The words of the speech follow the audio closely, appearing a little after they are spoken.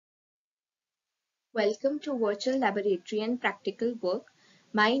Welcome to Virtual Laboratory and Practical Work.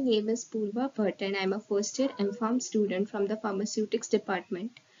 My name is Poorva Bhatt and I'm a first year Pharm student from the Pharmaceutics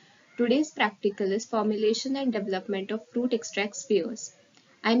department. Today's practical is formulation and development of fruit extract spheres.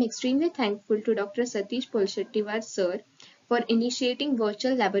 I'm extremely thankful to Dr. Satish Polshettiwar sir for initiating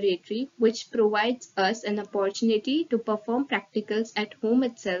virtual laboratory which provides us an opportunity to perform practicals at home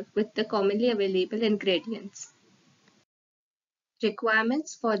itself with the commonly available ingredients.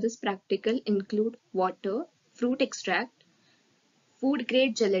 Requirements for this practical include water, fruit extract, food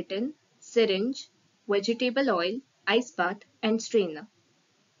grade gelatin, syringe, vegetable oil, ice bath, and strainer.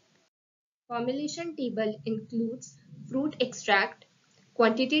 Formulation table includes fruit extract.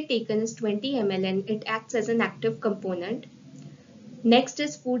 Quantity taken is 20 ml and it acts as an active component. Next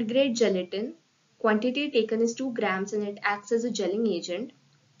is food grade gelatin. Quantity taken is 2 grams and it acts as a gelling agent.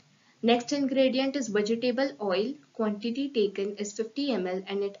 Next ingredient is vegetable oil. Quantity taken is 50 ml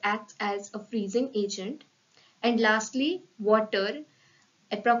and it acts as a freezing agent. And lastly, water.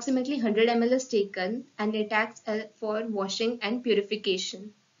 Approximately 100 ml is taken and it acts for washing and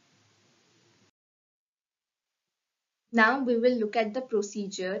purification. Now we will look at the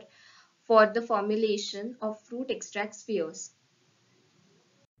procedure for the formulation of fruit extract spheres.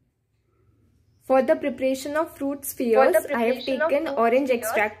 For the preparation of fruit spheres, I have taken orange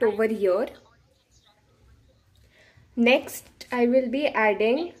extract over here. Next, I will be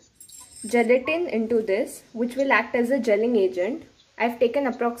adding gelatin into this, which will act as a gelling agent. I have taken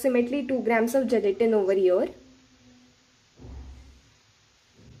approximately 2 grams of gelatin over here.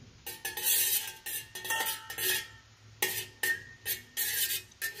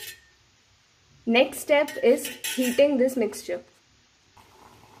 Next step is heating this mixture.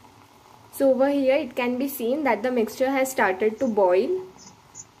 So over here it can be seen that the mixture has started to boil.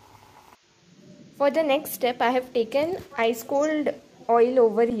 For the next step, I have taken ice cold oil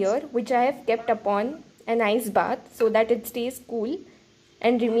over here, which I have kept upon an ice bath so that it stays cool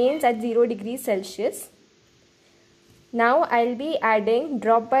and remains at 0 degrees Celsius. Now I'll be adding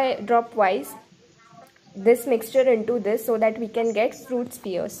drop wise this mixture into this so that we can get fruit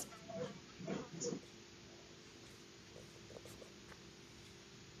spheres.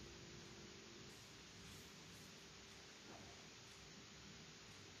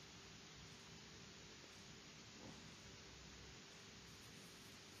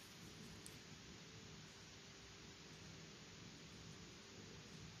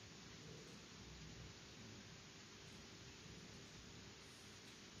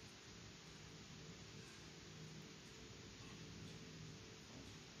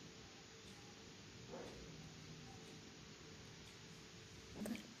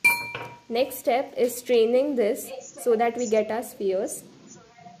 Next step is straining this so that we get our spheres.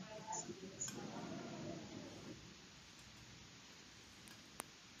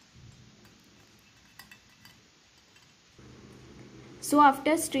 So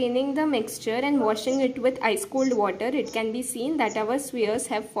after straining the mixture and washing it with ice cold water, it can be seen that our spheres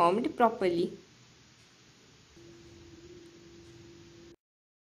have formed properly.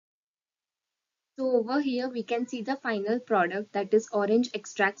 So over here we can see the final product, that is orange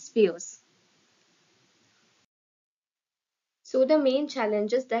extract spheres. So the main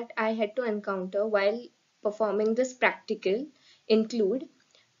challenges that I had to encounter while performing this practical include: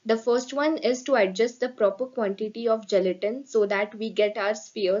 the first one is to adjust the proper quantity of gelatin so that we get our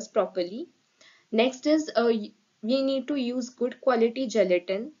spheres properly. Next is we need to use good quality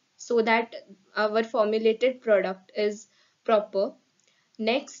gelatin so that our formulated product is proper.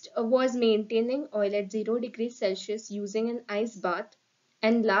 Next was maintaining oil at 0 degrees Celsius using an ice bath.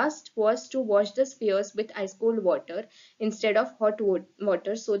 And last was to wash the spheres with ice cold water instead of hot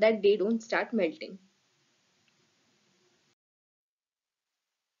water so that they don't start melting.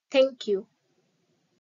 Thank you.